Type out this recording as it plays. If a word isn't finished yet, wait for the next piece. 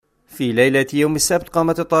في ليلة يوم السبت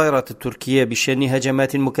قامت الطائرات التركية بشن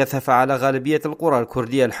هجمات مكثفة على غالبية القرى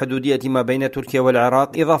الكردية الحدودية ما بين تركيا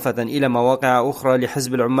والعراق، إضافة إلى مواقع أخرى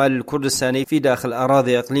لحزب العمال الكردستاني في داخل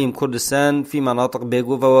أراضي إقليم كردستان في مناطق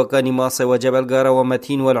بيغوفا وكانيماصي وجبل قارة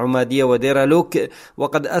ومتين والعمادية ودهوك.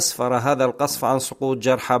 وقد أسفر هذا القصف عن سقوط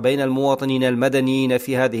جرحى بين المواطنين المدنيين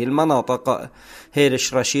في هذه المناطق.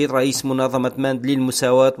 هيرش رشيد رئيس منظمة ماند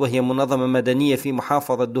للمساواة وهي منظمة مدنية في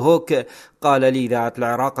محافظة دهوك قال لإذاعة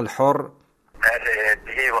العراق الحر: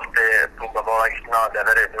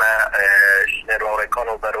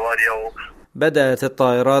 بدأت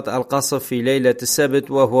الطائرات القصف في ليلة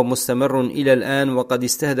السبت وهو مستمر إلى الآن، وقد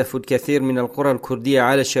استهدفوا الكثير من القرى الكردية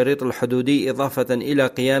على الشريط الحدودي، إضافة إلى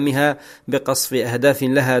قيامها بقصف أهداف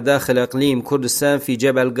لها داخل إقليم كردستان في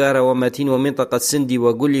جبل قارة ومتين ومنطقة سندي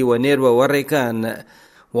وقلي ونيروى والريكان.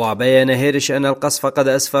 وبيان هيرش أن القصف قد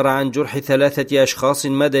أسفر عن جرح 3 أشخاص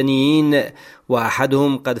مدنيين،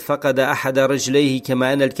 وأحدهم قد فقد أحد رجليه،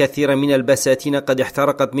 كما أن الكثير من البساتين قد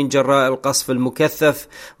احترقت من جراء القصف المكثف،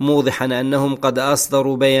 موضحا أنهم قد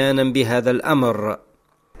أصدروا بيانا بهذا الأمر.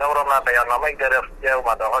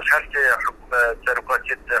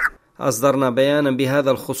 أصدرنا بيانا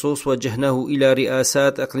بهذا الخصوص وجهناه إلى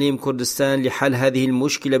رئاسات إقليم كردستان لحل هذه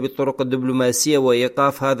المشكلة بالطرق الدبلوماسية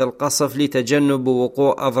وإيقاف هذا القصف لتجنب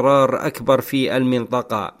وقوع أضرار أكبر في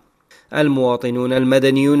المنطقة. المواطنون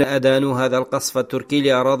المدنيون أدانوا هذا القصف التركي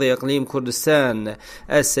لأراضي إقليم كردستان.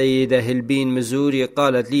 السيدة هلبين مزوري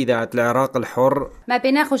قالت لإذاعة العراق الحر: ما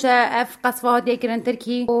بناخذ أف قصفات يكرن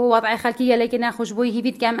تركي ووضع خلقية لكن ناخذ بوي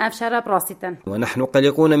هبيت كام أف شراب راستا. ونحن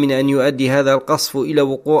قلقون من أن يؤدي هذا القصف إلى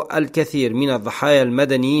وقوع الكثير من الضحايا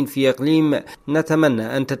المدنيين في إقليم.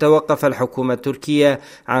 نتمنى أن تتوقف الحكومة التركية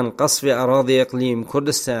عن قصف أراضي إقليم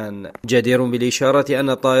كردستان. جدير بالإشارة أن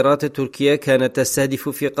الطائرات التركية كانت تستهدف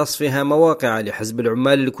في قصفها مواقع لحزب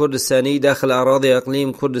العمال الكردستاني داخل أراضي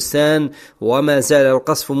إقليم كردستان، وما زال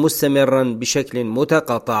القصف مستمرا بشكل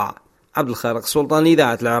متقطع. عبد الخالق سلطان،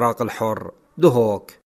 إذاعة العراق الحر، دهوك.